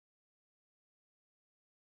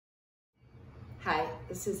Hi,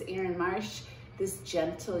 this is Erin Marsh. This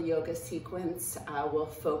gentle yoga sequence will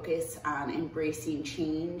focus on embracing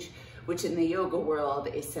change, which in the yoga world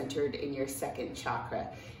is centered in your second chakra.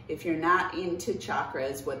 If you're not into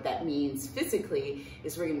chakras, what that means physically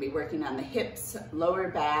is we're going to be working on the hips, lower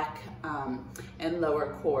back, and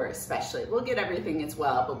lower core especially. We'll get everything as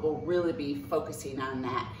well, but we'll really be focusing on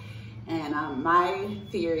that. And my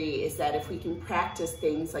theory is that if we can practice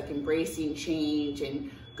things like embracing change and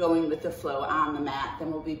going with the flow on the mat, then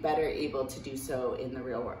we'll be better able to do so in the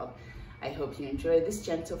real world. I hope you enjoy this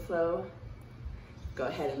gentle flow. Go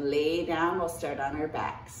ahead and lay down. We'll start on our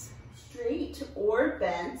backs. Straight or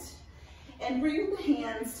bent, and bring the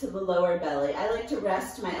hands to the lower belly. I like to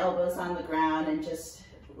rest my elbows on the ground and just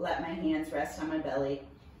let my hands rest on my belly.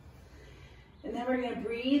 And then we're going to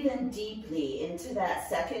breathe in deeply into that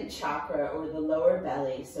second chakra or the lower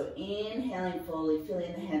belly. So inhaling fully,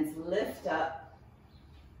 feeling the hands lift up.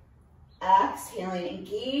 Exhaling,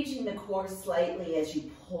 engaging the core slightly as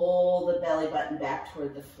you pull the belly button back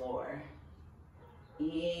toward the floor.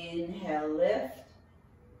 Inhale, lift.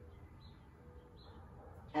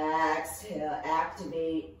 Exhale,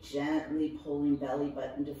 activate, gently pulling belly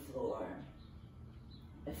button to floor.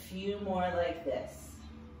 A few more like this.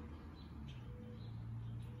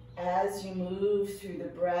 As you move through the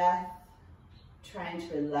breath, trying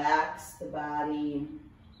to relax the body,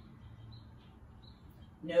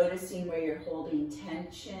 noticing where you're holding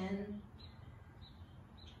tension,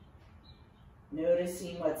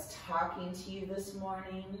 noticing what's talking to you this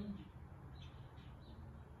morning.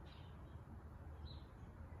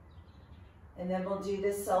 And then we'll do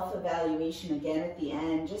this self-evaluation again at the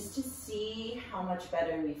end, just to see how much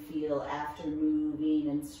better we feel after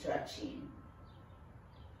moving and stretching.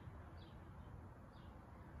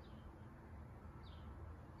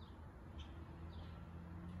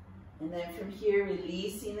 And then from here,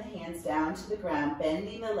 releasing the hands down to the ground,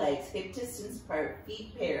 bending the legs, hip distance apart,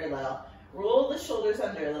 feet parallel. Roll the shoulders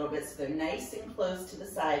under a little bit so they're nice and close to the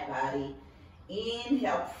side body.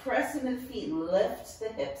 Inhale, press into the feet and lift the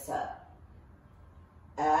hips up.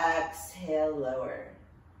 Exhale, lower.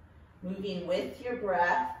 Moving with your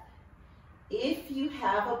breath. If you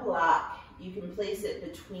have a block, you can place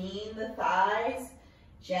it between the thighs,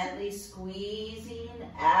 gently squeezing,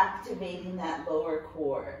 activating that lower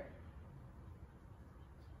core.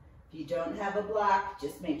 If you don't have a block,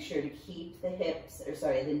 just make sure to keep the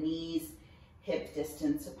knees hip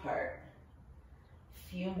distance apart. A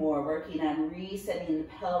few more, working on resetting the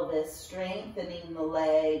pelvis, strengthening the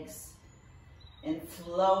legs, and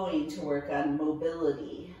flowing to work on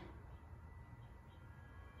mobility.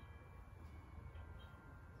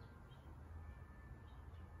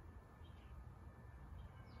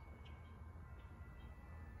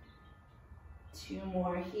 Two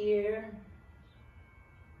more here.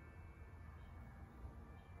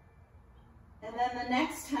 And then the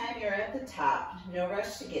next time you're at the top, no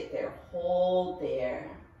rush to get there, hold there.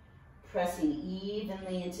 Pressing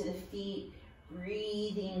evenly into the feet,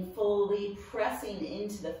 breathing fully, pressing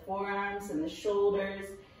into the forearms and the shoulders,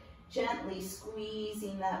 gently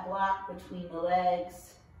squeezing that block between the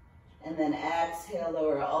legs, and then exhale,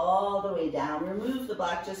 lower all the way down. Remove the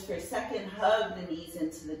block just for a second, hug the knees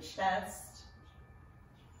into the chest.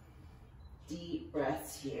 Deep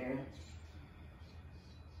breaths here.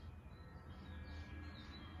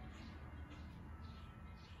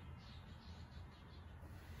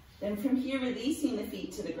 Then from here, releasing the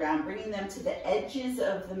feet to the ground, bringing them to the edges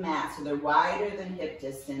of the mat so they're wider than hip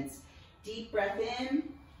distance. Deep breath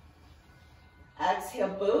in. Exhale,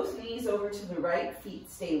 both knees over to the right,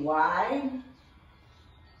 feet stay wide.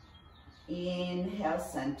 Inhale,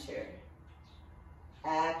 center.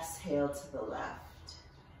 Exhale to the left.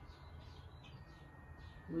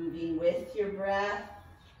 Moving with your breath.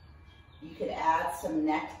 You could add some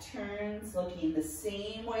neck turns, looking the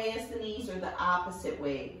same way as the knees or the opposite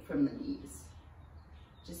way from the knees.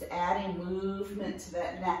 Just adding movement to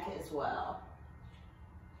that neck as well.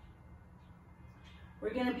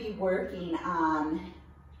 We're going to be working on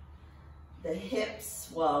the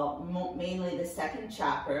hips, well, mainly the second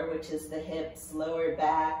chakra, which is the hips, lower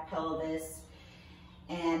back, pelvis,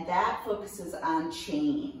 and that focuses on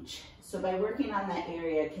change. So by working on that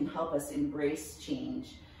area, it can help us embrace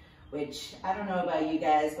change, which I don't know about you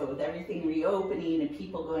guys, but with everything reopening and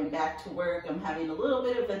people going back to work, I'm having a little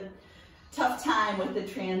bit of a tough time with the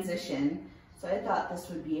transition. So I thought this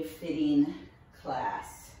would be a fitting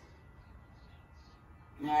class.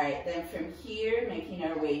 All right, then from here, making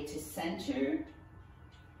our way to center,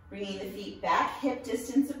 bringing the feet back hip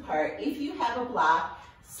distance apart. If you have a block,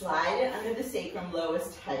 slide it under the sacrum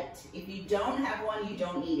lowest height. If you don't have one, you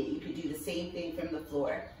don't need it. You could do the same thing from the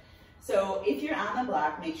floor. So if you're on the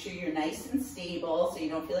block, make sure you're nice and stable so you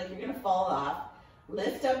don't feel like you're gonna fall off.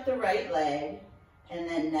 Lift up the right leg and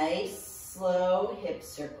then nice, slow hip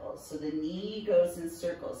circles. So the knee goes in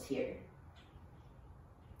circles here.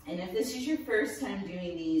 And if this is your first time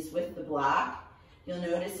doing these with the block, you'll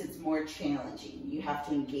notice it's more challenging. You have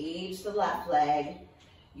to engage the left leg.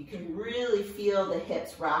 You can really feel the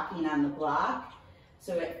hips rocking on the block.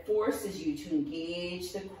 So it forces you to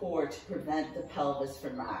engage the core to prevent the pelvis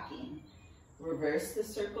from rocking. Reverse the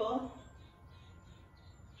circle.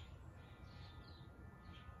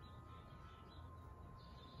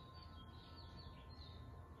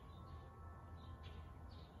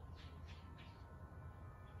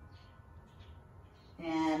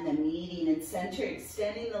 And then meeting in center,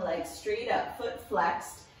 extending the legs straight up, foot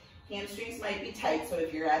flexed. Hamstrings might be tight, so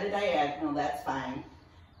if you're at a diagonal, that's fine.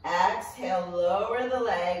 Exhale, lower the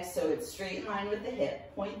legs so it's straight in line with the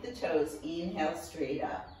hip. Point the toes, inhale straight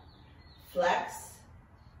up. Flex,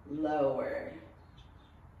 lower.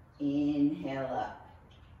 Inhale up.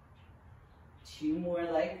 2 more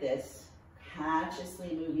like this.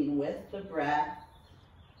 Consciously moving with the breath.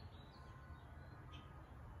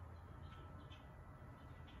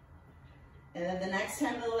 And then the next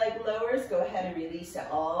time the leg lowers, go ahead and release it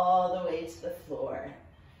all the way to the floor.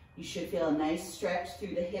 You should feel a nice stretch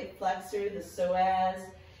through the hip flexor, the psoas,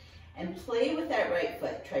 and play with that right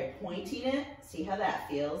foot. Try pointing it, see how that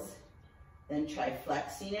feels. Then try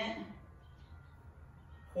flexing it.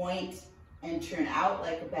 Point and turn out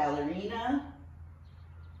like a ballerina.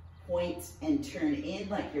 Point and turn in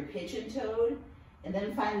like you're pigeon-toed. And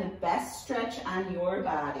then find the best stretch on your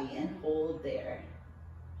body and hold there.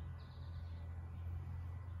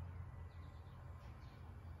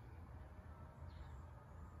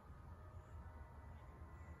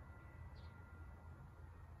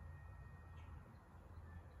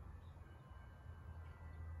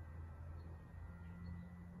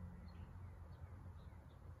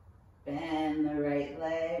 Bend the right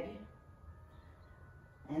leg,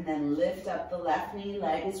 and then lift up the left knee.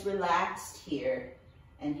 Leg is relaxed here,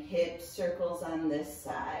 and hip circles on this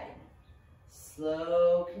side.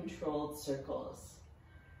 Slow, controlled circles.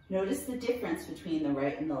 Notice the difference between the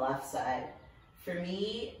right and the left side. For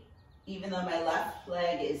me, even though my left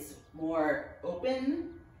leg is more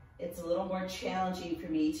open, it's a little more challenging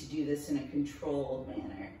for me to do this in a controlled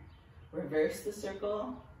manner. Reverse the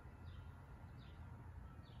circle.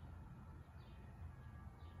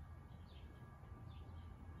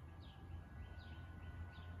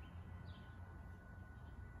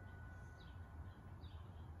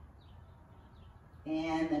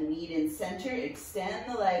 And then meet in center, extend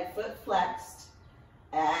the leg, foot flexed.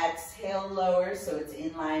 Exhale, lower so it's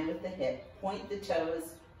in line with the hip. Point the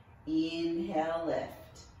toes, inhale,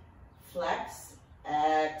 lift. Flex,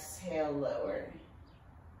 exhale, lower.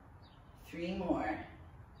 3 more.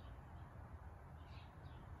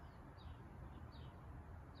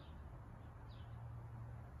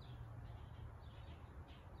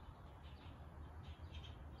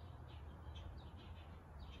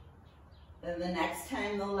 Then the next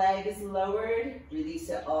time the leg is lowered, release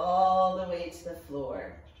it all the way to the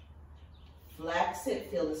floor. Flex it,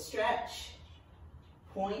 feel the stretch.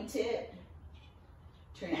 Point it.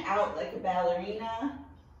 Turn it out like a ballerina.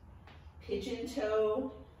 Pigeon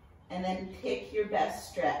toe. And then pick your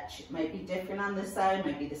best stretch. It might be different on this side,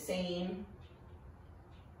 might be the same.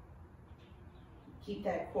 Keep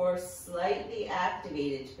that core slightly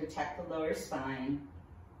activated to protect the lower spine.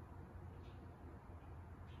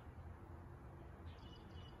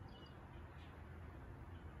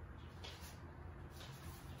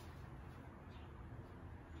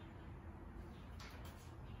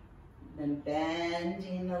 Then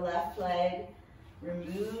bending the left leg,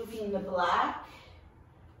 removing the block,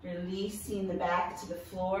 releasing the back to the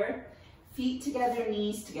floor, feet together,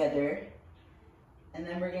 knees together. And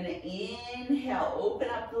then we're gonna inhale, open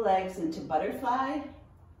up the legs into butterfly.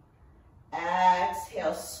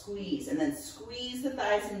 Exhale, squeeze, and then squeeze the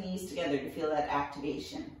thighs and knees together to feel that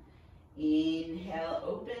activation. Inhale,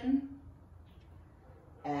 open.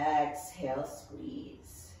 Exhale, squeeze.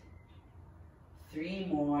 3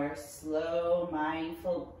 more slow,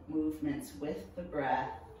 mindful movements with the breath.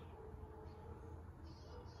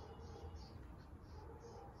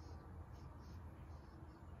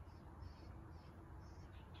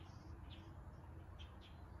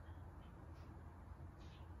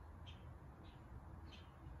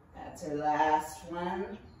 That's our last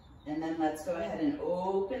one. And then let's go ahead and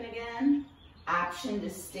open again. Option to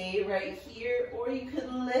stay right here, or you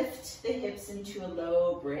could lift the hips into a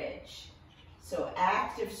low bridge. So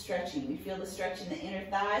active stretching. We feel the stretch in the inner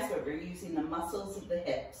thighs, but we're using the muscles of the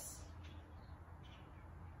hips.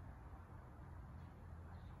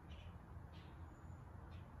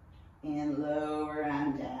 And lower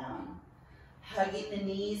on down. Hugging the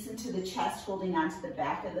knees into the chest, holding onto the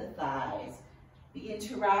back of the thighs. Begin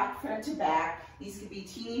to rock front to back. These could be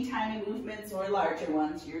teeny tiny movements or larger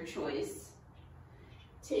ones, your choice.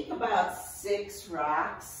 Take about 6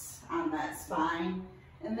 rocks on that spine,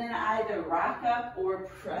 and then either rock up or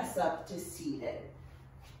press up to seated.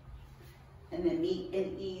 And then meet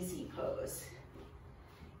an easy pose.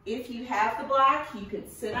 If you have the block, you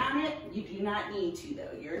could sit on it. You do not need to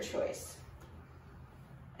though, your choice.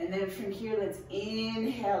 And then from here, let's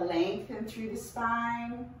inhale, lengthen through the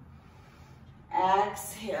spine.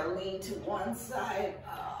 Exhale, lean to one side,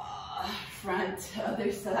 front to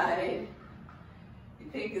other side. I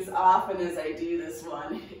think as often as I do this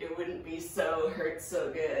one, it wouldn't be hurt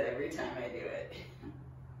so good every time I do it.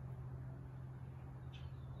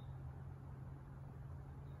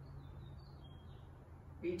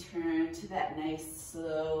 Return to that nice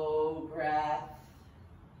slow breath.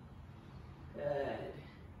 Good.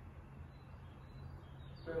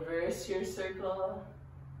 Reverse your circle.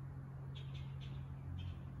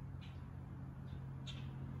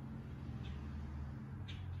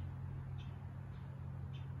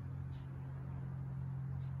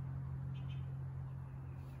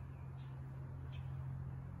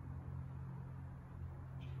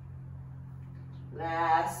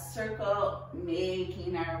 Last circle,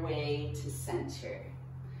 making our way to center.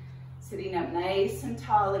 Sitting up nice and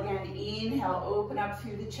tall again. Inhale, open up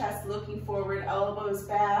through the chest, looking forward, elbows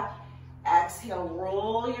back. Exhale,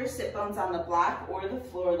 roll your sit bones on the block or the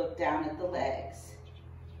floor, look down at the legs.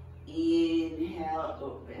 Inhale,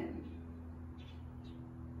 open.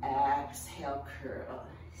 Exhale, curl.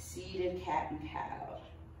 Seated cat and cow.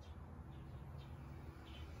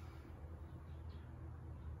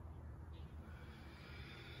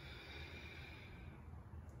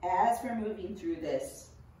 As we're moving through this,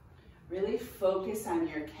 really focus on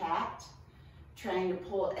your cat, trying to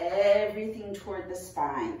pull everything toward the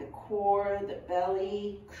spine, the core, the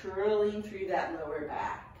belly, curling through that lower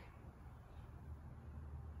back.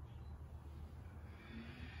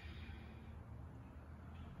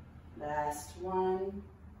 Last one.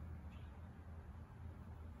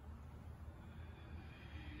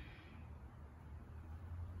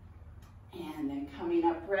 And then coming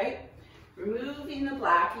upright. Removing the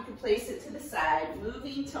block, you can place it to the side,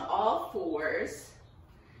 moving to all fours,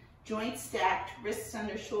 joints stacked, wrists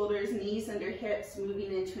under shoulders, knees under hips,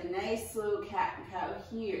 moving into a nice slow cat and cow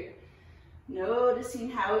here. Noticing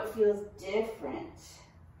how it feels different.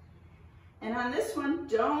 And on this one,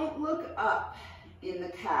 don't look up in the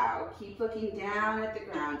cow. Keep looking down at the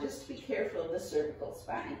ground, just to be careful of the cervical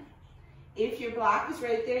spine. If your block is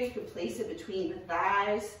right there, you can place it between the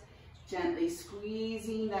thighs, gently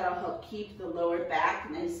squeezing. That'll help keep the lower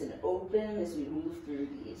back nice and open as we move through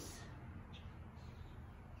these.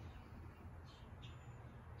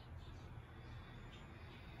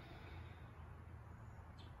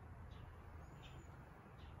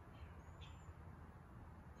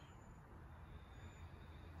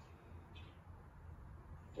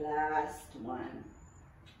 Last one.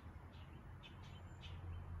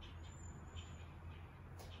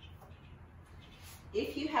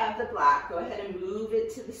 If you have the block, go ahead and move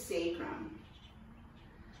it to the sacrum.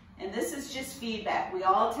 And this is just feedback. We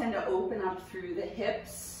all tend to open up through the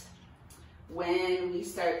hips when we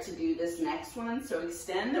start to do this next one. So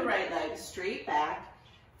extend the right leg straight back,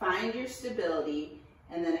 find your stability,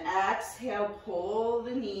 and then exhale, pull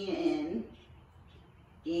the knee in.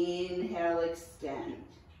 Inhale, extend.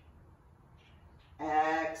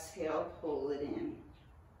 Exhale, pull it in.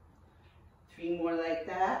 3 more like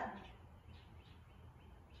that.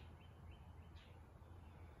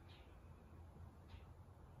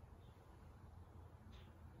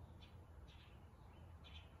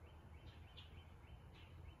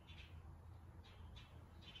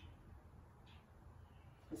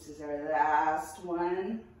 This is our last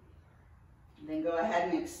one. And then go ahead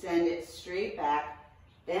and extend it straight back.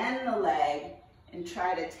 Bend the leg and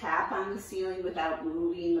try to tap on the ceiling without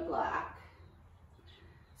moving the block.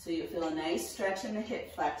 So you feel a nice stretch in the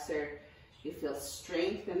hip flexor. You feel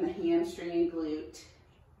strength in the hamstring and glute.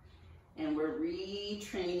 And we're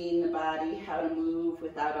retraining the body how to move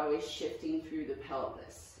without always shifting through the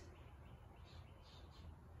pelvis.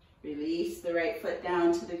 Release the right foot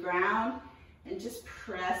down to the ground and just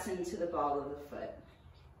press into the ball of the foot.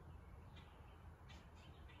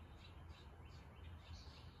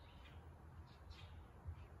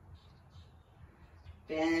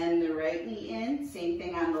 Bend the right knee in, same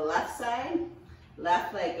thing on the left side.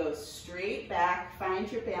 Left leg goes straight back,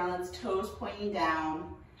 find your balance, toes pointing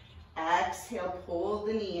down. Exhale, pull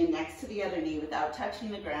the knee in next to the other knee without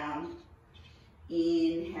touching the ground.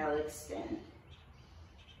 Inhale, extend.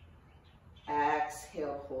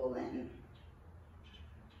 Exhale, pull in.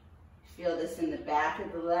 Feel this in the back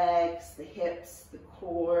of the legs, the hips, the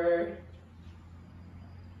core.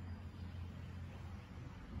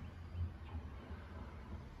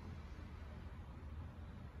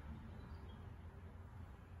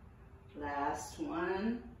 Last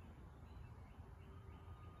one.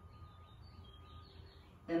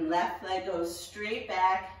 Then left leg goes straight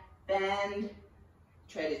back, bend.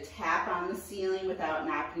 Try to tap on the ceiling without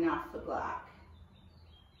knocking off the block.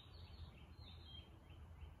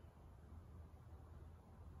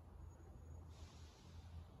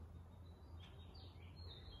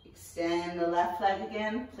 Extend the left leg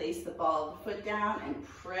again. Place the ball of the foot down and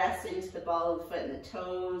press into the ball of the foot and the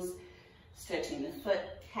toes, stretching the foot,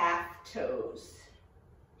 calf, toes.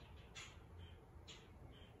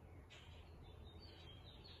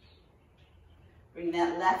 Bring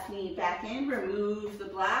that left knee back in, remove the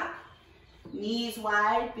block. Knees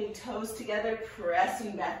wide, big toes together,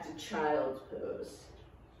 pressing back to child pose.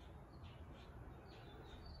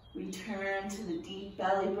 Return to the deep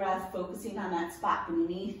belly breath, focusing on that spot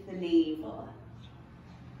beneath the navel.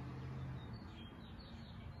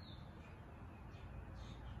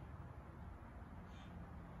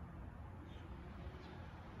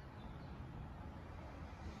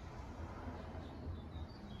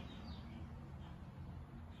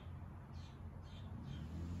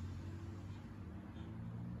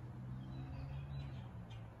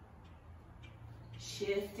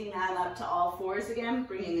 Shifting on up to all fours again,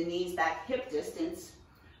 bringing the knees back hip distance.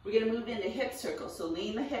 We're going to move into hip circles. So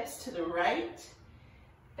lean the hips to the right,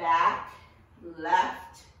 back,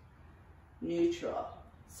 left, neutral.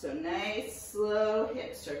 So nice, slow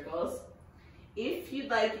hip circles. If you'd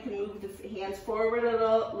like, you can move the hands forward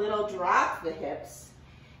a little, drop the hips.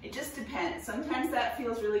 It just depends. Sometimes that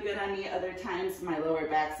feels really good on me. Other times my lower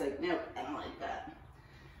back's like, nope, I don't like that.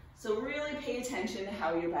 So really pay attention to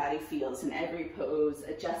how your body feels in every pose,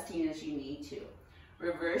 adjusting as you need to.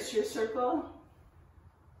 Reverse your circle.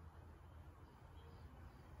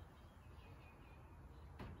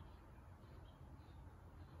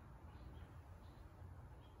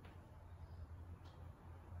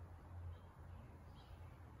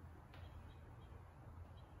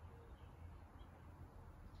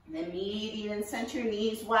 And then meeting and center,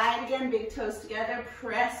 knees wide again, big toes together,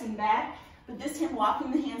 pressing back. But this time,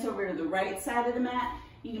 walking the hands over to the right side of the mat.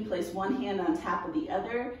 You can place one hand on top of the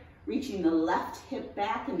other, reaching the left hip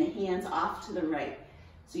back and the hands off to the right.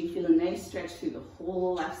 So you feel a nice stretch through the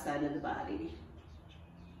whole left side of the body.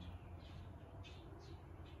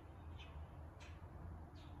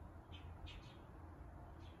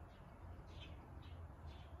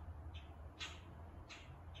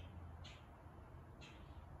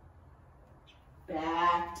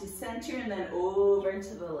 Back to center and then over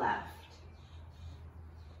to the left.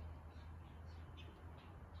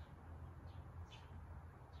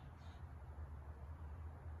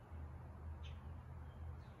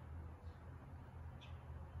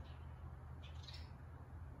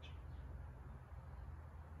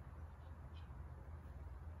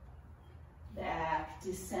 Back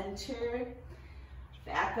to center,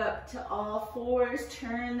 back up to all fours,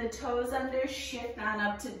 turn the toes under, shift on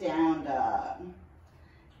up to down dog.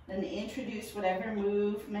 Then introduce whatever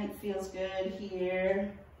movement feels good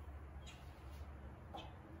here.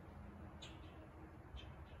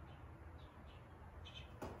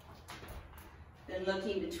 Then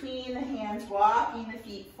looking between the hands, walking the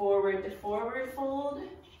feet forward to forward fold.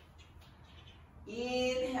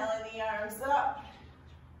 Inhaling the arms up.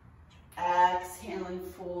 Exhaling,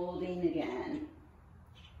 folding again.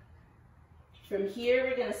 From here,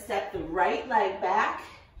 we're going to step the right leg back,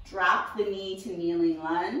 drop the knee to kneeling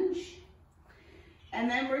lunge,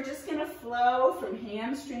 and then we're just going to flow from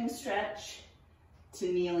hamstring stretch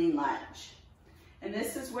to kneeling lunge. And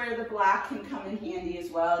this is where the block can come in handy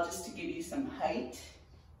as well, just to give you some height.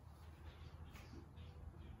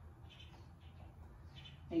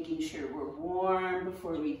 Making sure we're warm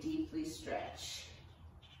before we deeply stretch.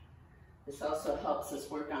 This also helps us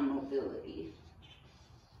work on mobility.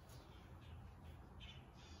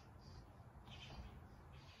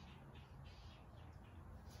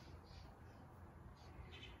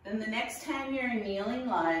 Then the next time you're in kneeling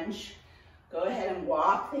lunge, go ahead and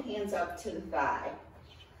walk the hands up to the thigh.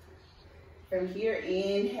 From here,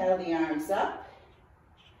 inhale the arms up.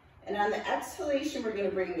 And on the exhalation, we're going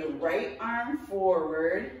to bring the right arm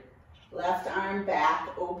forward, left arm back,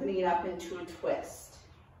 opening up into a twist.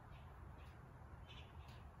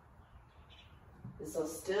 This will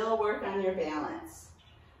still work on your balance.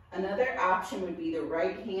 Another option would be the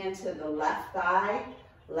right hand to the left thigh,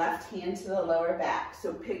 Left hand to the lower back.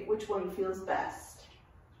 So pick which one feels best.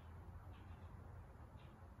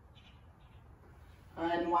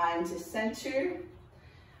 Unwind to center.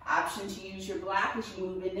 Option to use your block as you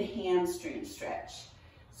move into hamstring stretch.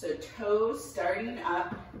 So toes starting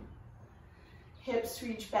up, hips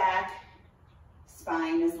reach back,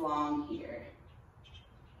 spine is long here.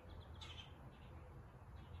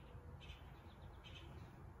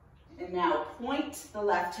 And now point the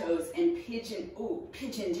left toes and pigeon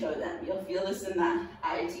toe them. You'll feel this in the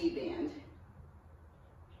IT band.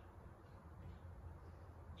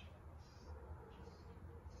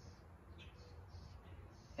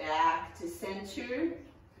 Back to center.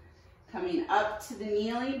 Coming up to the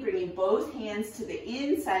kneeling, bringing both hands to the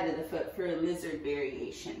inside of the foot for a lizard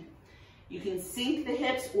variation. You can sink the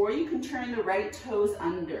hips or you can turn the right toes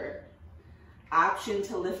under. Option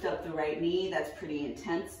to lift up the right knee, that's pretty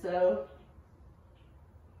intense though.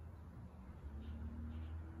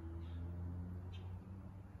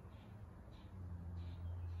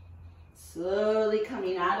 Slowly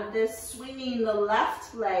coming out of this, swinging the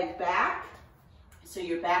left leg back. So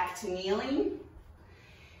you're back to kneeling.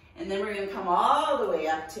 And then we're gonna come all the way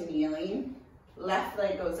up to kneeling. Left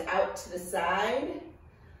leg goes out to the side.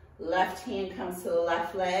 Left hand comes to the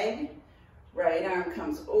left leg. Right arm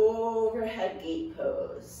comes overhead gate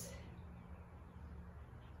pose.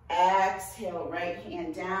 Exhale, right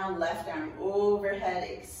hand down, left arm overhead,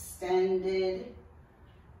 extended,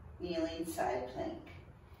 kneeling side plank.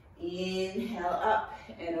 Inhale up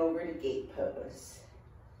and over to gate pose.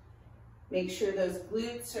 Make sure those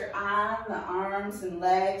glutes are on, the arms and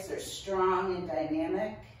legs are strong and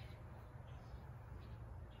dynamic.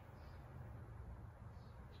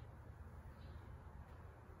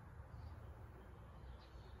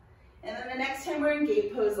 And then the next time we're in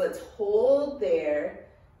gate pose, let's hold there,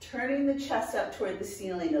 turning the chest up toward the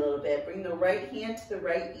ceiling a little bit. Bring the right hand to the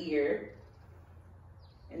right ear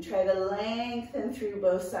and try to lengthen through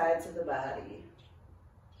both sides of the body.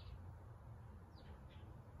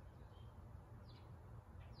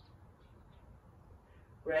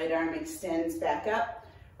 Right arm extends back up,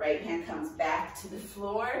 right hand comes back to the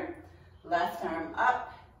floor, left arm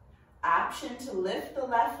up. Option to lift the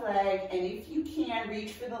left leg, and if you can,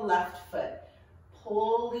 reach for the left foot,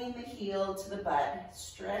 pulling the heel to the butt,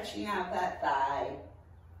 stretching out that thigh.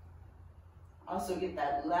 Also get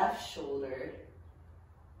that left shoulder.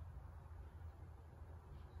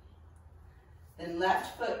 Then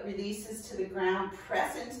left foot releases to the ground,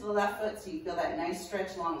 press into the left foot so you feel that nice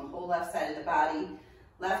stretch along the whole left side of the body.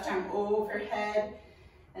 Left arm overhead,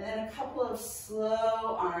 and then a couple of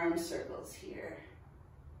slow arm circles here.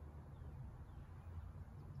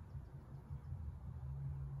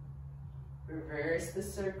 Reverse the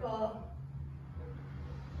circle.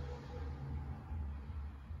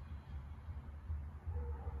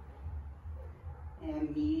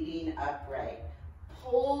 And meeting upright.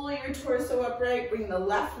 Pull your torso upright, bring the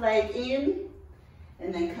left leg in,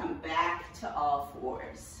 and then come back to all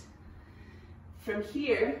fours. From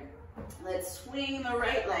here, let's swing the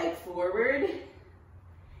right leg forward,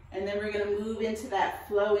 and then we're gonna move into that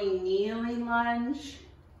flowing kneeling lunge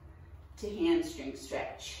to hamstring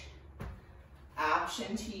stretch.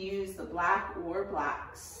 Option to use the block or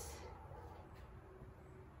blocks.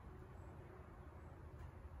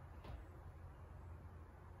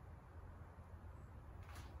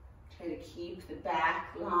 Try to keep the back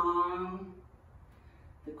long.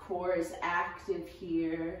 The core is active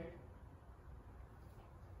here.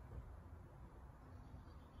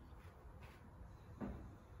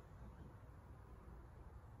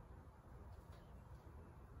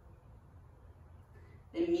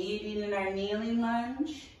 Then meeting in our kneeling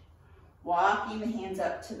lunge, walking the hands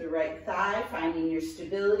up to the right thigh, finding your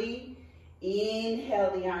stability.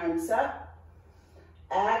 Inhale the arms up.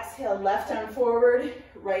 Exhale, left arm forward,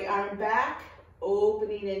 right arm back,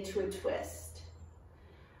 opening into a twist.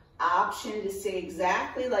 Option to stay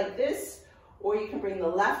exactly like this, or you can bring the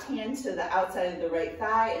left hand to the outside of the right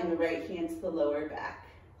thigh and the right hand to the lower back.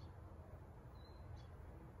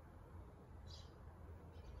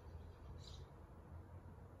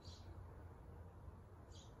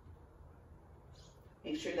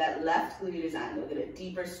 Make sure that left glute is on. You'll get a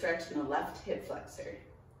deeper stretch in the left hip flexor.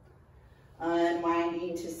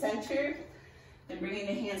 Unwinding to center, then bringing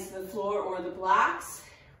the hands to the floor or the blocks.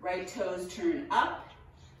 Right toes turn up,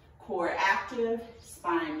 core active,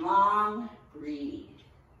 spine long, breathe.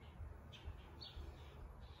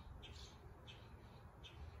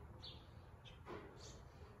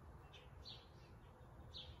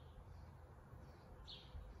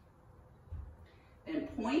 Then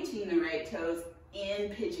pointing the right toes in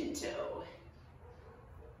pigeon toe.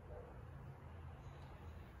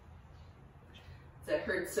 The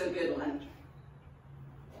hurt so good one.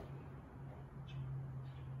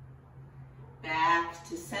 Back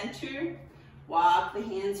to center. Walk the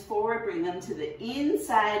hands forward, bring them to the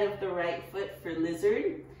inside of the right foot for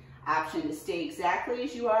lizard. Option to stay exactly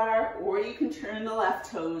as you are, or you can turn the left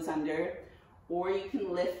toes under, or you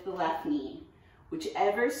can lift the left knee.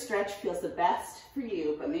 Whichever stretch feels the best for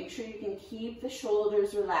you, but make sure you can keep the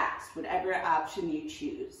shoulders relaxed, whatever option you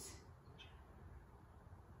choose.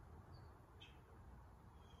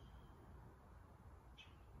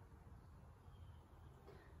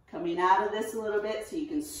 Coming out of this a little bit so you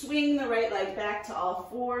can swing the right leg back to all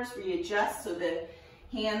fours, readjust so the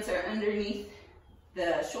hands are underneath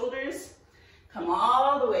the shoulders. Come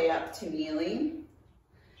all the way up to kneeling.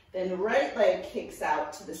 Then the right leg kicks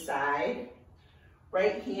out to the side.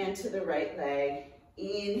 Right hand to the right leg.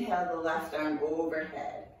 Inhale the left arm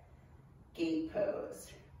overhead. Gate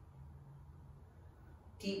pose.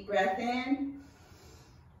 Deep breath in.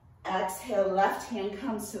 Exhale, left hand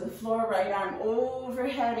comes to the floor, right arm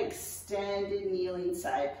overhead, extended kneeling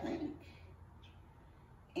side plank.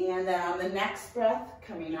 And then on the next breath,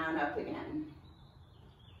 coming on up again.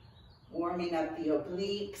 Warming up the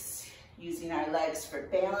obliques, using our legs for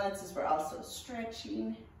balance as we're also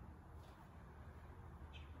stretching.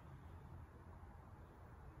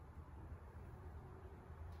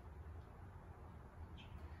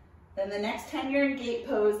 Then the next time you're in gate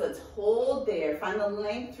pose, let's hold there. Find the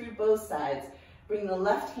length through both sides. Bring the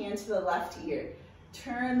left hand to the left ear.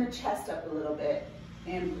 Turn the chest up a little bit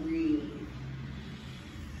and breathe.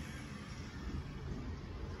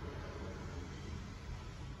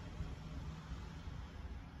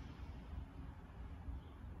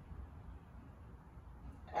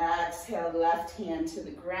 Exhale, left hand to the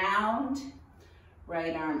ground.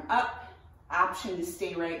 Right arm up. Option to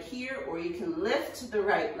stay right here, or you can lift the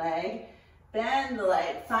right leg, bend the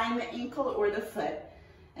leg, find the ankle or the foot,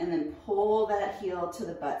 and then pull that heel to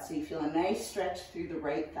the butt so you feel a nice stretch through the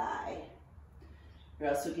right thigh. You're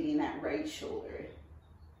also getting that right shoulder.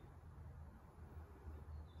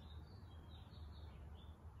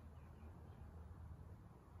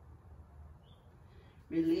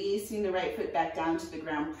 Releasing the right foot back down to the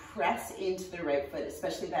ground, press into the right foot,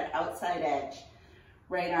 especially that outside edge.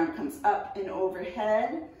 Right arm comes up and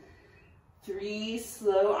overhead. 3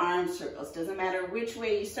 slow arm circles. Doesn't matter which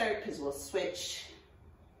way you start because we'll switch.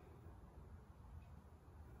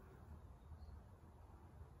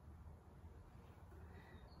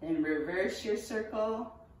 Then reverse your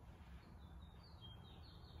circle.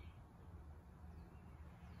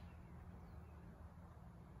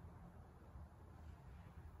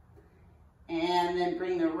 And then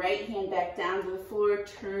bring the right hand back down to the floor,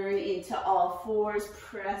 turn into all fours,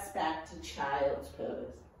 press back to child's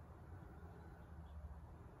pose.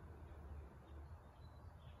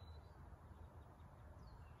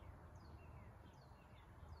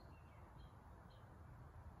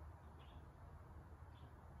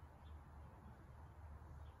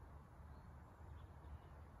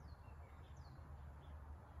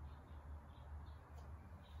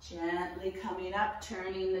 Gently coming up,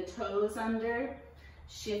 turning the toes under,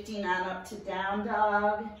 shifting on up to down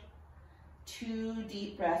dog. 2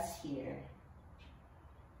 deep breaths here.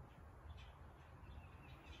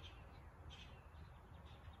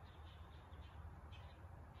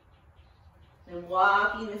 Then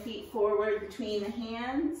walking the feet forward between the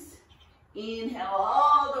hands. Inhale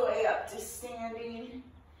all the way up to standing.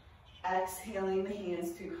 Exhaling the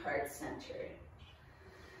hands through heart center.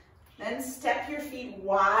 Then step your feet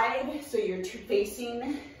wide so you're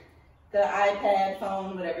facing the iPad,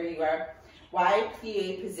 phone, whatever you are. Wide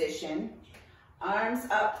plie position. Arms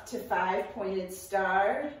up to 5-pointed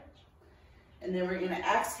star. And then we're going to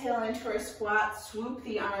exhale into our squat, swoop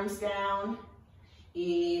the arms down.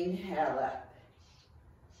 Inhale up.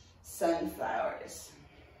 Sunflowers.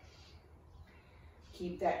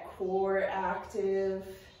 Keep that core active.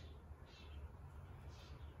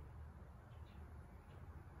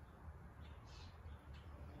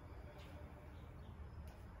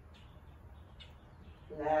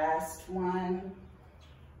 Last one.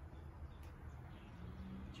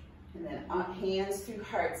 And then hands through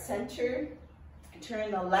heart center.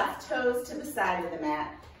 Turn the left toes to the side of the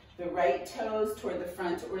mat, the right toes toward the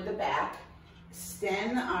front or the back.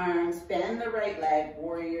 Extend the arms, bend the right leg,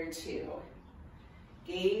 warrior 2.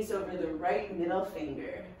 Gaze over the right middle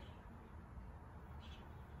finger.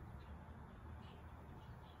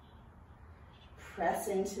 Press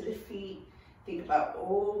into the feet. Think about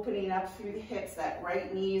opening up through the hips. That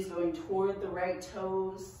right knee is going toward the right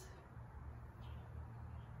toes.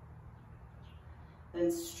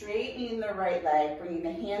 Then straightening the right leg, bringing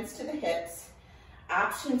the hands to the hips.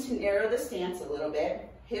 Option to narrow the stance a little bit.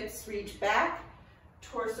 Hips reach back,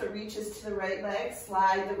 torso reaches to the right leg,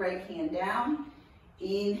 slide the right hand down.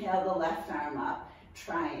 Inhale the left arm up,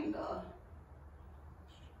 triangle.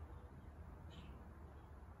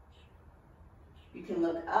 You can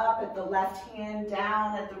look up at the left hand,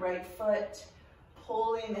 down at the right foot,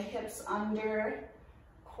 pulling the hips under,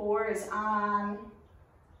 core is on.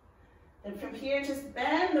 Then from here, just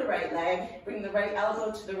bend the right leg, bring the right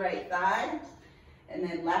elbow to the right thigh, and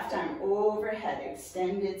then left arm overhead,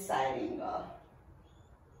 extended side angle.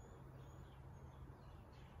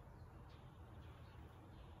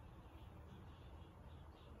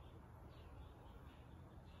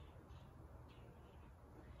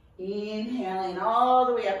 Inhaling all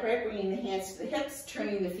the way upright, bringing the hands to the hips,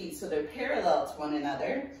 turning the feet so they're parallel to one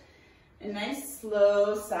another. And nice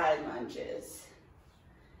slow side lunges.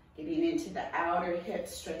 Getting into the outer hip,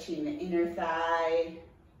 stretching the inner thigh.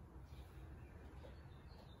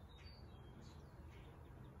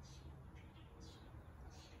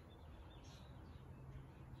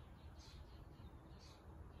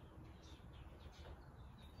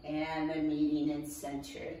 And then meeting in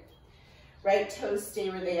center. Right toes stay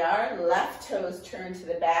where they are. Left toes turn to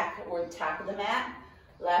the back or the top of the mat.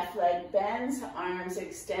 Left leg bends, arms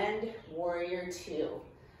extend, warrior two.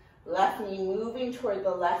 Left knee moving toward the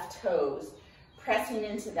left toes, pressing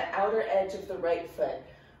into the outer edge of the right foot,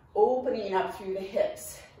 opening up through the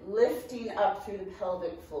hips, lifting up through the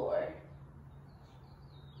pelvic floor.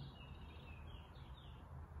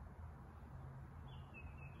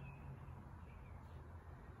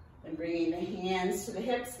 And bringing the hands to the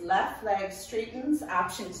hips, left leg straightens,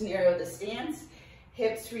 option to narrow the stance.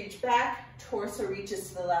 Hips reach back, torso reaches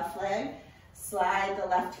to the left leg. Slide the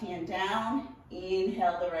left hand down,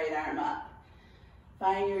 inhale the right arm up.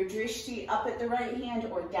 Find your drishti up at the right hand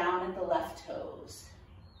or down at the left toes.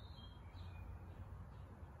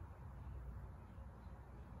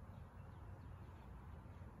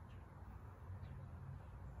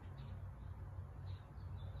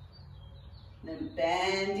 Then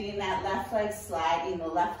bending that left leg, sliding the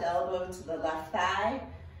left elbow to the left thigh.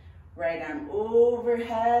 Right arm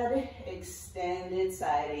overhead, extended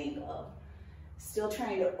side angle. Still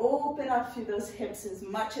trying to open up through those hips as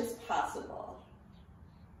much as possible.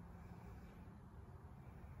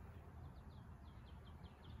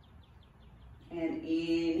 And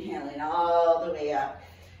inhaling all the way up.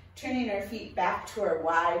 Turning our feet back to our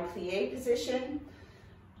wide plie position.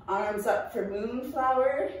 Arms up for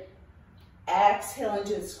moonflower. Exhale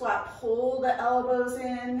into the squat, pull the elbows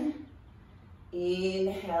in.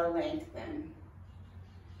 Inhale, lengthen.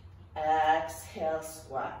 Exhale,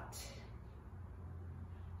 squat.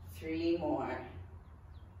 3 more.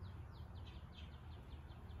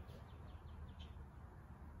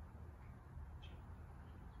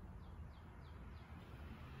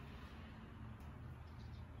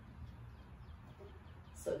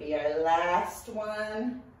 So be our last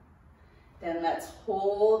one. Then let's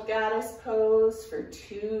hold goddess pose for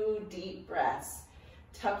 2 deep breaths.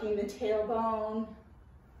 Tucking the tailbone.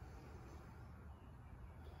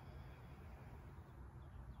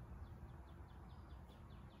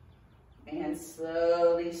 And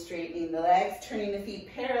slowly straightening the legs, turning the feet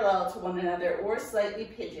parallel to one another or slightly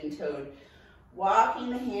pigeon-toed. Walking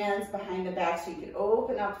the hands behind the back so you can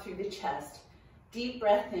open up through the chest. Deep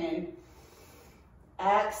breath in.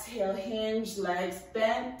 Exhale, hinge, legs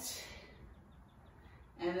bent.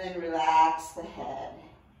 And then relax the head.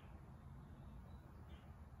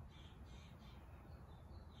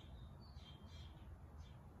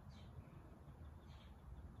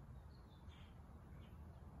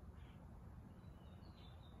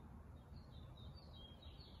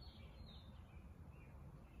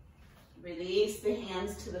 Release the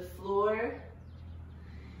hands to the floor.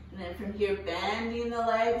 And then from here, bending the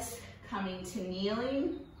legs, coming to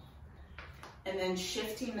kneeling. And then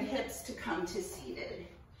shifting the hips to come to seated.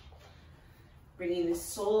 Bringing the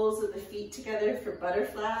soles of the feet together for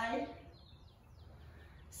butterfly.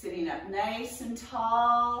 Sitting up nice and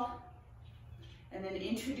tall. And then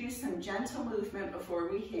introduce some gentle movement before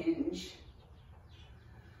we hinge.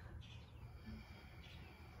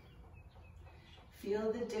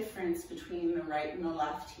 Feel the difference between the right and the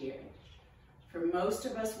left here. For most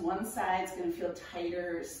of us, one side's gonna feel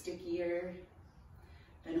tighter or stickier.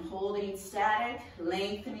 Then holding static,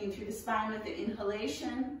 lengthening through the spine with the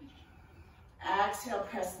inhalation. Exhale,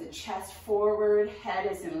 press the chest forward, head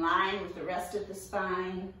is in line with the rest of the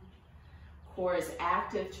spine. Core is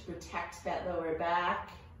active to protect that lower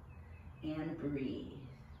back. And breathe.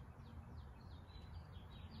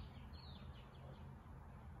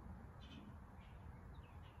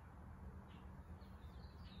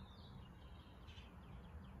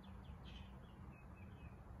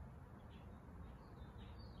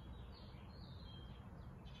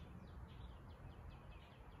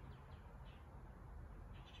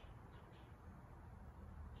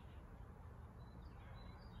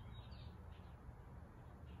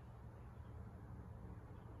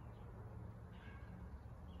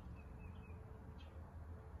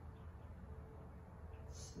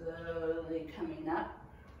 Slowly coming up,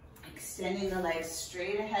 extending the legs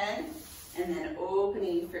straight ahead, and then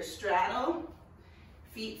opening for straddle.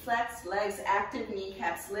 Feet flexed, legs active,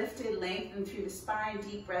 kneecaps lifted, lengthen through the spine,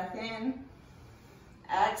 deep breath in.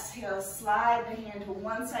 Exhale, slide the hand to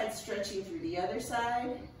one side, stretching through the other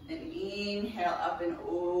side. And inhale up and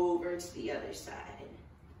over to the other side.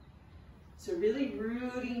 So really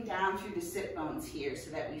rooting down through the sit bones here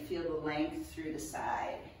so that we feel the length through the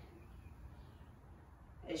side.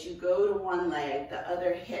 As you go to one leg, the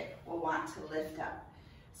other hip will want to lift up.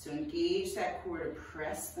 So engage that core to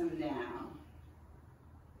press them down.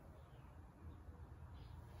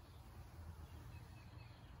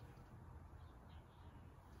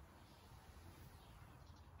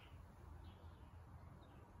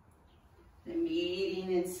 Then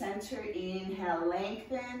meeting in center, inhale,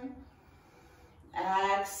 lengthen.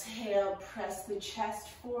 Exhale, press the chest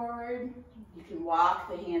forward. You can walk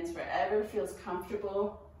the hands wherever feels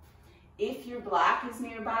comfortable. If your block is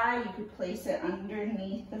nearby, you could place it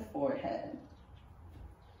underneath the forehead.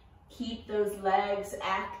 Keep those legs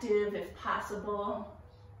active if possible.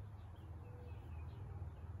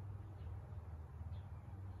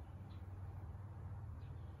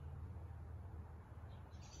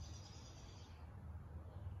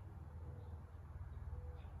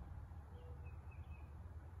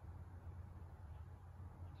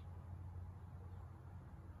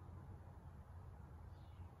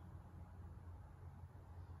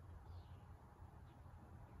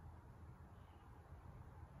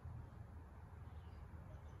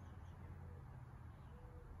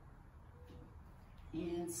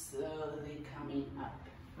 And slowly coming up.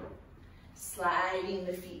 Sliding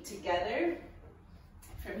the feet together.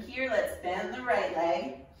 From here, let's bend the right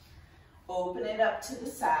leg. Open it up to the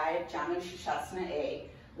side, Janu Shasana A.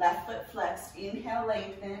 Left foot flexed, inhale,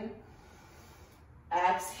 lengthen.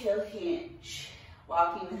 Exhale, hinge.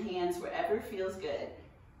 Walking the hands wherever feels good.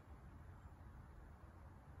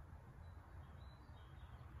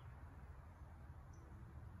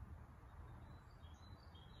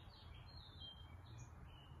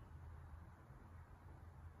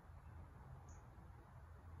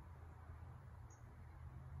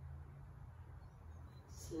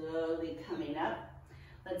 Slowly coming up.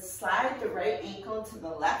 Let's slide the right ankle to the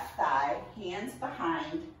left thigh, hands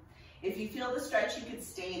behind. If you feel the stretch, you could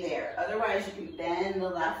stay there. Otherwise, you can bend the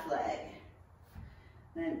left leg.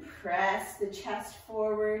 Then press the chest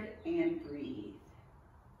forward and breathe.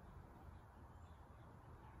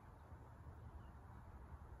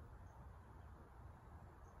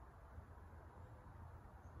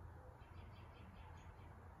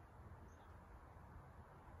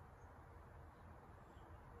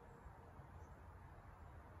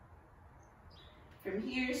 From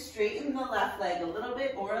here, straighten the left leg a little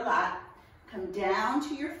bit or a lot. Come down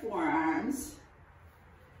to your forearms.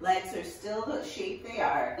 Legs are still the shape they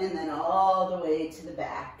are, and then all the way to the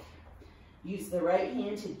back. Use the right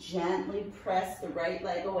hand to gently press the right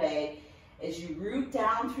leg away as you root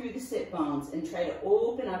down through the sit bones and try to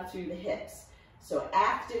open up through the hips. So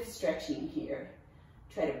active stretching here.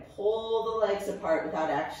 Try to pull the legs apart without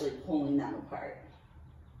actually pulling them apart.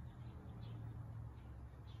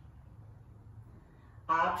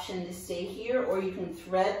 Option to stay here, or you can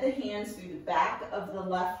thread the hands through the back of the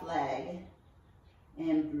left leg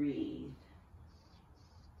and breathe.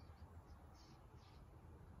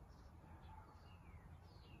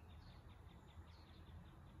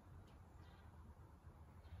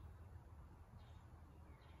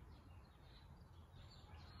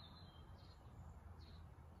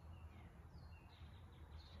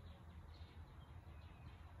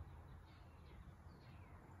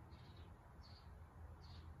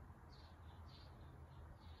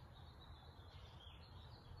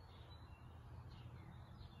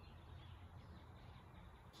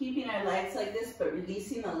 Keeping our legs like this, but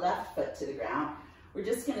releasing the left foot to the ground. We're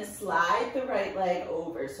just gonna slide the right leg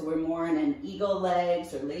over, so we're more in an eagle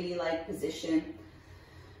legs or ladylike position.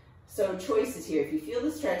 So choices here. If you feel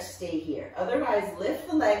the stretch, stay here. Otherwise, lift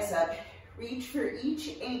the legs up, reach for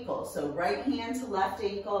each ankle. So right hand to left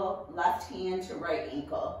ankle, left hand to right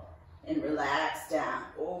ankle, and relax down.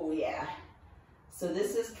 Oh yeah. So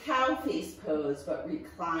this is cow face pose, but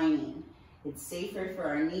reclining. It's safer for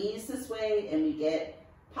our knees this way, and we get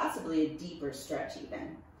possibly a deeper stretch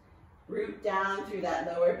even. Root down through that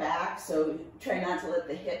lower back, so try not to let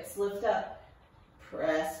the hips lift up.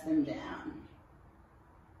 Press them down.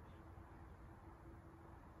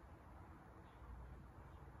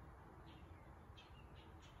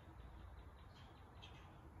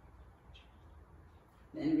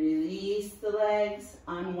 Then release the legs,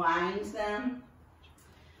 unwind them.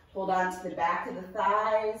 Hold on to the back of the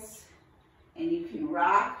thighs. And you can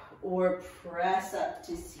rock or press up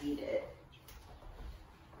to seated.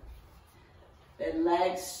 Then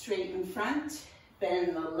legs straight in front.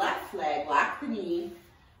 Bend the left leg, lock the knee,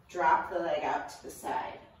 drop the leg out to the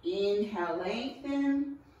side. Inhale,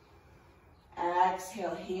 lengthen.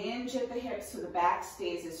 Exhale, hinge at the hips so the back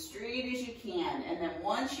stays as straight as you can. And then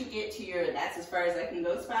once you get to your that's as far as I can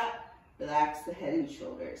go spot, relax the head and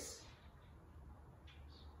shoulders.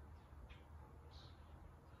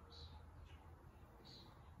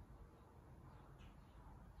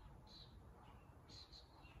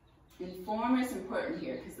 And form is important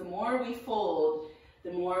here because the more we fold,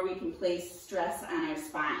 the more we can place stress on our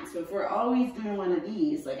spine. So if we're always doing one of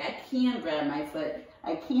these, like I can grab my foot,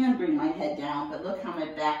 I can bring my head down, but look how my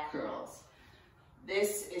back curls.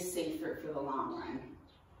 This is safer for the long run.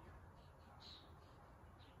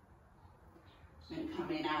 And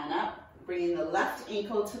coming on up, bringing the left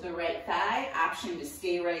ankle to the right thigh, option to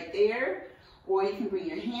stay right there, or you can bring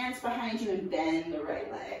your hands behind you and bend the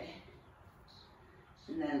right leg.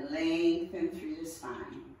 And then lengthen through the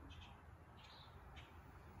spine.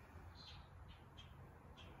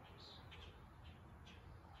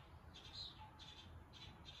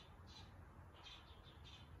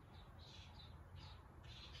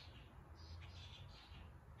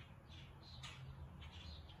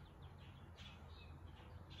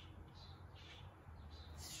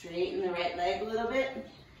 Straighten the right leg a little bit.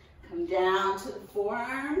 Come down to the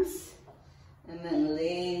forearms and then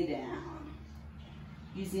lay down.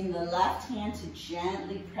 Using the left hand to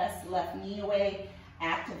gently press the left knee away,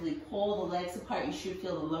 actively pull the legs apart. You should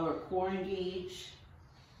feel the lower core engage.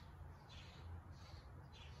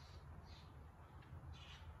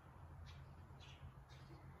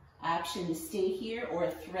 Option to stay here or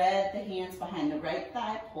thread the hands behind the right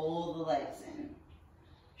thigh, pull the legs in.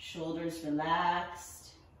 Shoulders relaxed,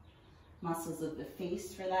 muscles of the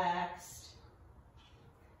face relaxed.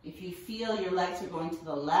 If you feel your legs are going to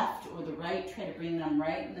the left or the right, try to bring them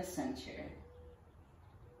right in the center.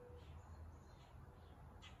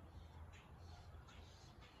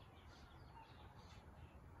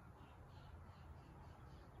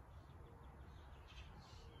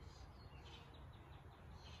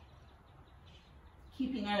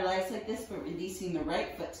 Keeping our legs like this, but releasing the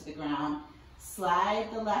right foot to the ground. Slide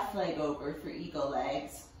the left leg over for eagle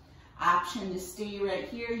legs. Option to stay right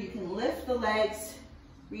here. You can lift the legs,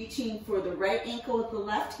 reaching for the right ankle with the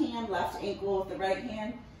left hand, left ankle with the right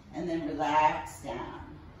hand, and then relax down.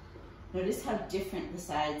 Notice how different the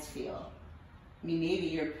sides feel. I mean, maybe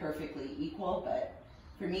you're perfectly equal, but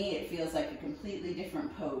for me, it feels like a completely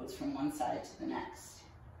different pose from one side to the next.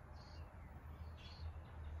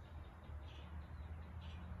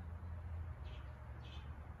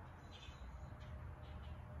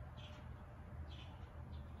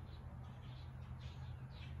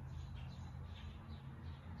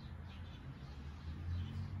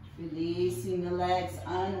 Releasing the legs,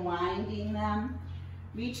 unwinding them,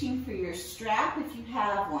 reaching for your strap if you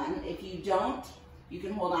have one. If you don't, you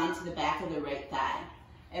can hold on to the back of the right thigh.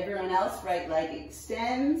 Everyone else, right leg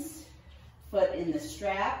extends, foot in the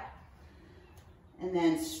strap, and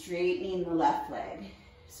then straightening the left leg.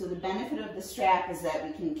 So the benefit of the strap is that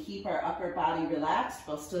we can keep our upper body relaxed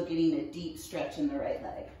while still getting a deep stretch in the right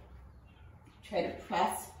leg. Try to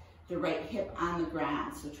press the right hip on the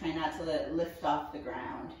ground, so try not to let it lift off the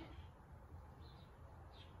ground.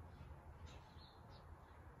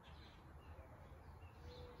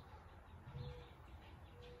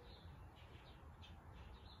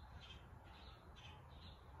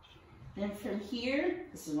 Then from here,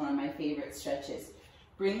 this is one of my favorite stretches.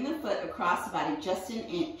 Bring the foot across the body just an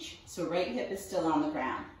inch, so right hip is still on the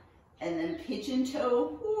ground. And then pigeon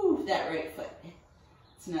toe, that right foot.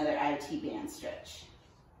 It's another IT band stretch.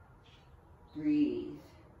 Breathe.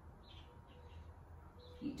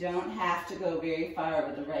 You don't have to go very far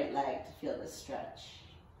with the right leg to feel this stretch.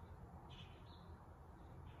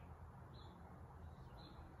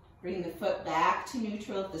 Bring the foot back to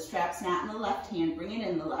neutral. If the strap's not in the left hand, bring it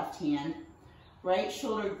in the left hand. Right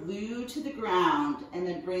shoulder glued to the ground, and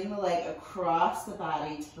then bring the leg across the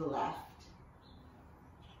body to the left.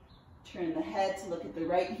 Turn the head to look at the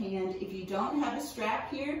right hand. If you don't have a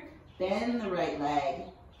strap here, bend the right leg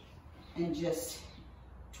and just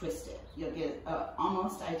twist it. You'll get an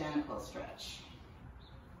almost identical stretch.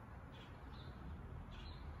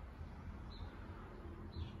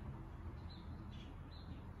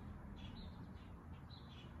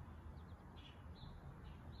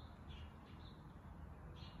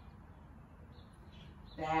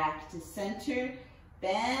 Back to center,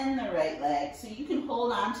 bend the right leg. So you can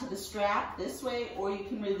hold on to the strap this way, or you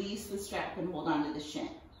can release the strap and hold on to the shin.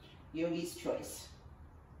 Yogi's choice.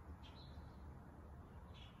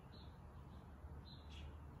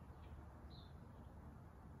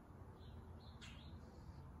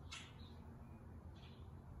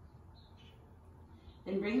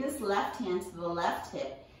 Then bring this left hand to the left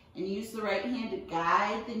hip and use the right hand to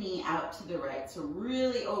guide the knee out to the right. So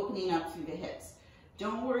really opening up through the hips.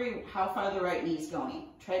 Don't worry how far the right knee is going.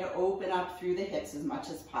 Try to open up through the hips as much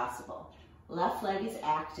as possible. Left leg is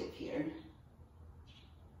active here.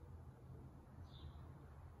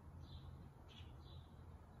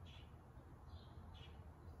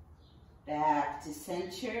 Back to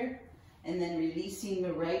center, and then releasing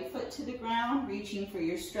the right foot to the ground, reaching for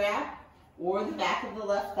your strap or the back of the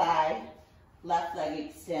left thigh. Left leg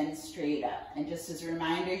extends straight up. And just as a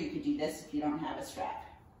reminder, you could do this if you don't have a strap.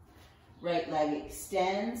 Right leg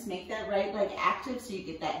extends. Make that right leg active so you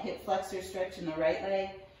get that hip flexor stretch in the right leg.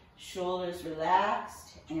 Shoulders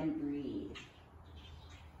relaxed, and breathe.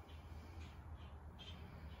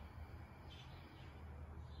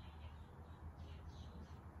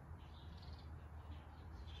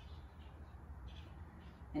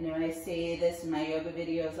 I know I say this in my yoga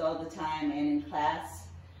videos all the time and in class,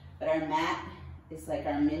 but our mat is like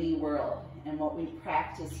our mini world, and what we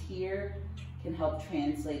practice here can help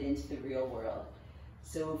translate into the real world.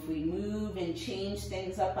 So if we move and change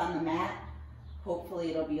things up on the mat, hopefully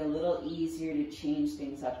it'll be a little easier to change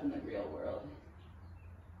things up in the real world.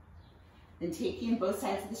 Then taking both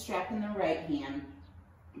sides of the strap in the right hand,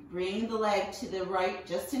 bring the leg to the right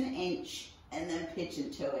just an inch, and then pitch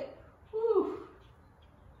into it. Whew.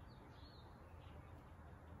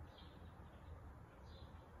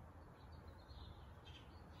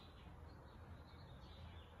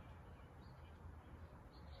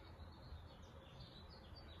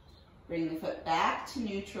 Bring the foot back to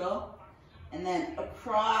neutral, and then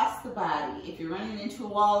across the body. If you're running into a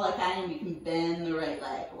wall like I am, you can bend the right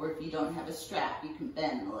leg, or if you don't have a strap, you can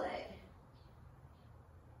bend the leg.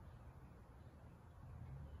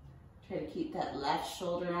 Try to keep that left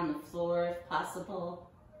shoulder on the floor if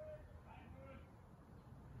possible.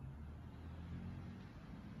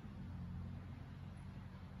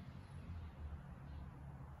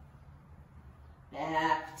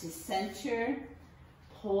 Back to center.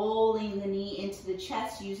 Pulling the knee into the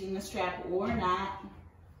chest using the strap or not.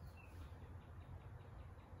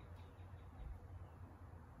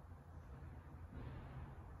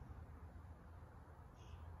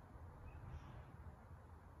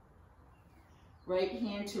 Right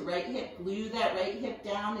hand to right hip. Glue that right hip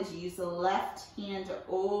down as you use the left hand to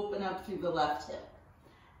open up through the left hip.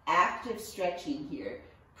 Active stretching here.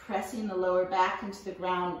 Pressing the lower back into the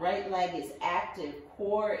ground. Right leg is active.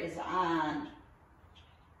 Core is on.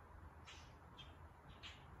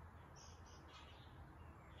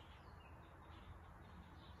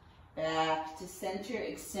 Back to center,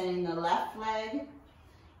 extending the left leg.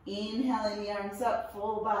 Inhaling the arms up,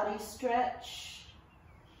 full body stretch.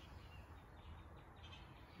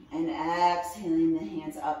 And exhaling the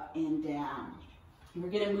hands up and down. We're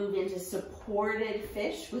going to move into supported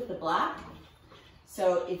fish with the block.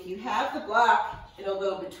 So if you have the block, it'll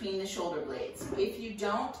go between the shoulder blades. If you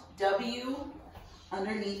don't, W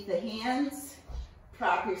underneath the hands.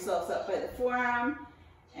 Prop yourselves up by the forearm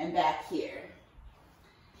and back here.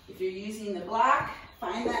 If you're using the block,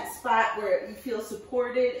 find that spot where you feel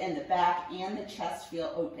supported and the back and the chest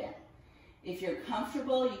feel open. If you're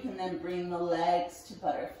comfortable, you can then bring the legs to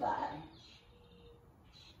butterfly.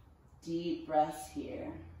 Deep breaths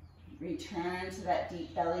here. Return to that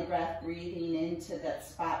deep belly breath, breathing into that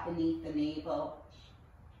spot beneath the navel.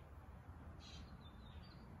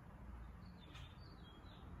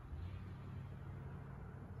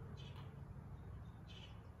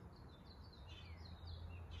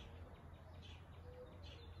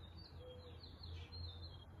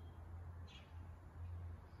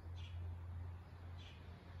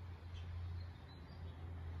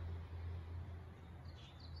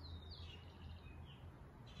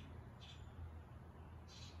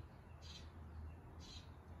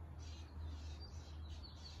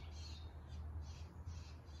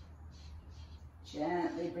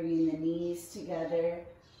 Gently bringing the knees together,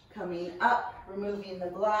 coming up, removing the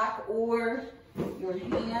block or your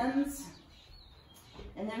hands.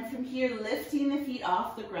 And then from here, lifting the feet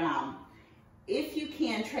off the ground. If you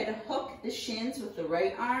can, try to hook the shins with the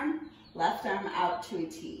right arm, left arm out to a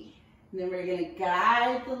T. And then we're going to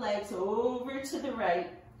guide the legs over to the right.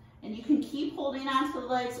 And you can keep holding on to the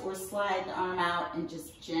legs or slide the arm out and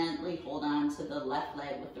just gently hold on to the left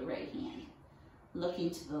leg with the right hand. Looking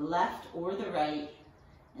to the left or the right,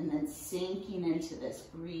 and then sinking into this,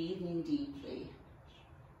 breathing deeply.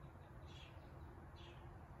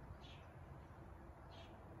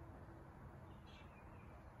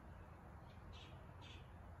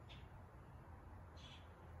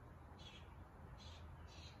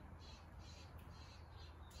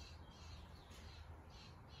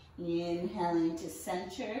 Inhaling to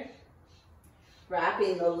center.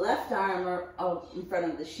 Wrapping the left arm out in front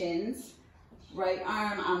of the shins. Right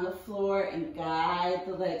arm on the floor and guide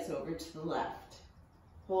the legs over to the left.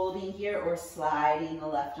 Holding here or sliding the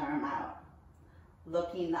left arm out.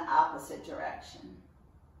 Looking the opposite direction.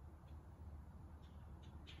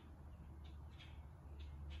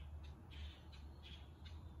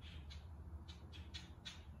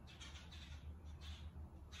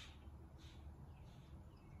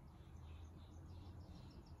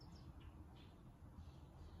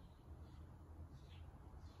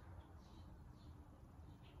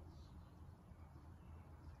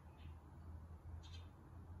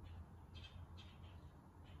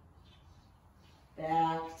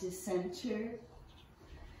 Back to center.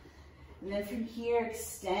 And then from here,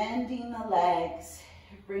 extending the legs,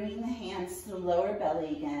 bringing the hands to the lower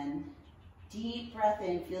belly again. Deep breath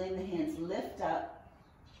in, feeling the hands lift up,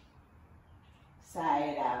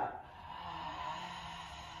 side out.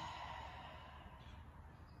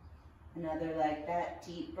 Another like that,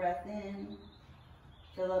 deep breath in,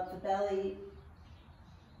 fill up the belly,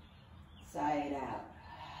 side out.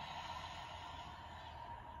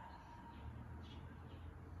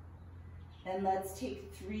 And let's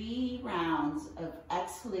take 3 rounds of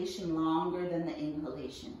exhalation longer than the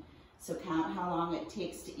inhalation. So count how long it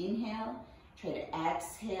takes to inhale. Try to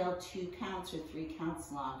exhale 2 counts or 3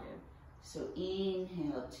 counts longer. So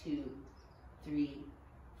inhale 2, 3,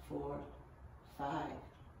 4, 5.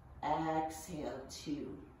 Exhale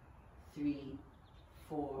 2, 3,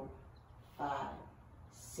 4, 5,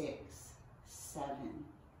 6, 7.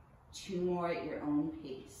 2 more at your own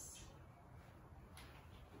pace.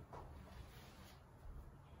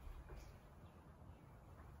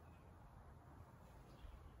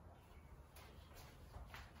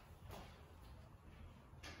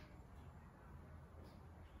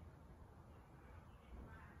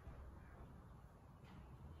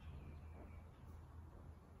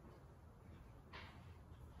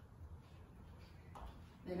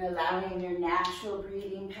 And allowing your natural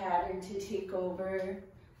breathing pattern to take over,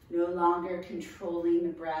 no longer controlling the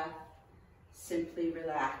breath, simply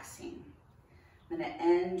relaxing. I'm going to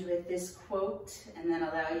end with this quote and then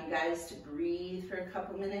allow you guys to breathe for a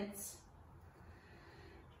couple minutes.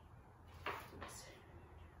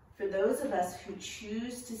 For those of us who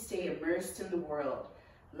choose to stay immersed in the world,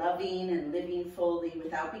 loving and living fully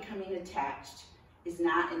without becoming attached is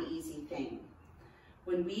not an easy thing.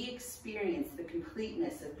 When we experience the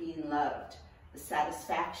completeness of being loved, the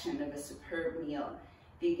satisfaction of a superb meal,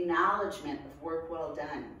 the acknowledgement of work well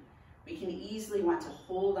done, we can easily want to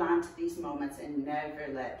hold on to these moments and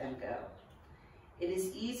never let them go. It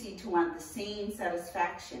is easy to want the same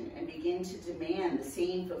satisfaction and begin to demand the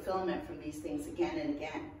same fulfillment from these things again and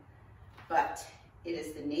again. But it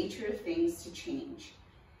is the nature of things to change.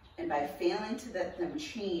 And by failing to let them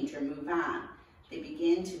change or move on, they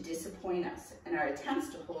begin to disappoint us, and our attempts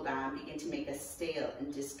to hold on begin to make us stale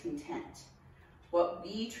and discontent. What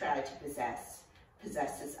we try to possess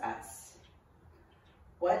possesses us.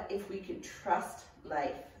 What if we could trust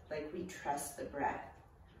life like we trust the breath?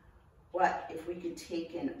 What if we could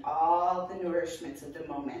take in all the nourishments of the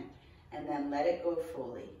moment and then let it go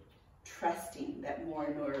fully, trusting that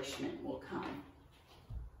more nourishment will come?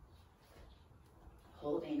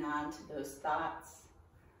 Holding on to those thoughts,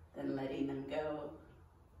 then letting them go.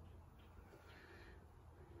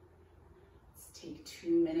 Let's take 2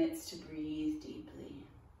 minutes to breathe deeply.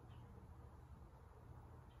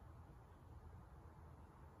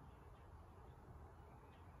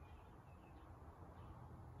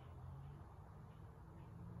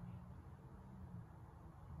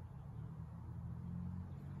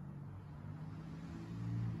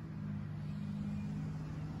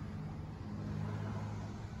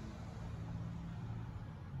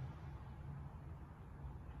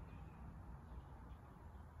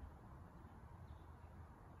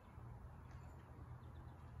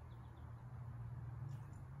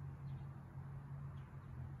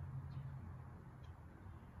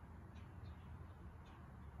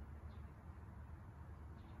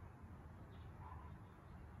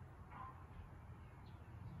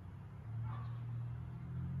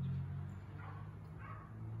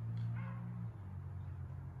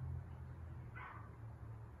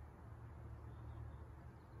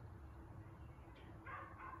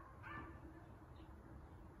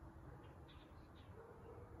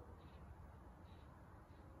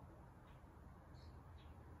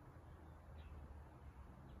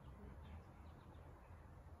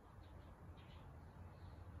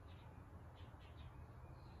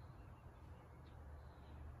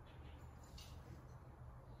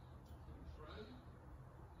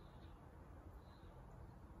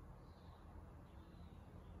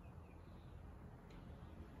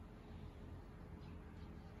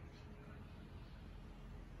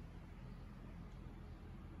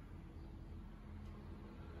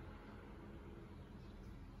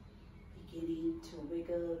 beginning to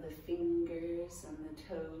wiggle the fingers and the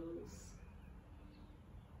toes,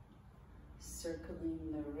 circling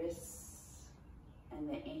the wrists and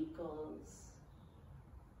the ankles.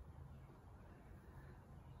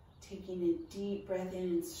 Taking a deep breath in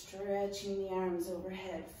and stretching the arms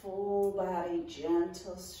overhead, full body,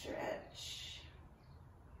 gentle stretch.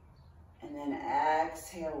 And then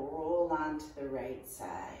exhale, roll onto the right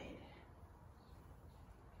side.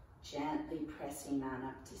 Gently pressing on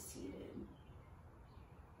up to seated.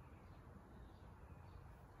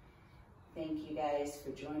 Thank you guys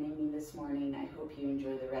for joining me this morning. I hope you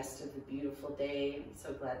enjoy the rest of the beautiful day. I'm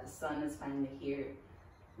so glad the sun is finally here.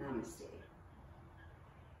 Namaste.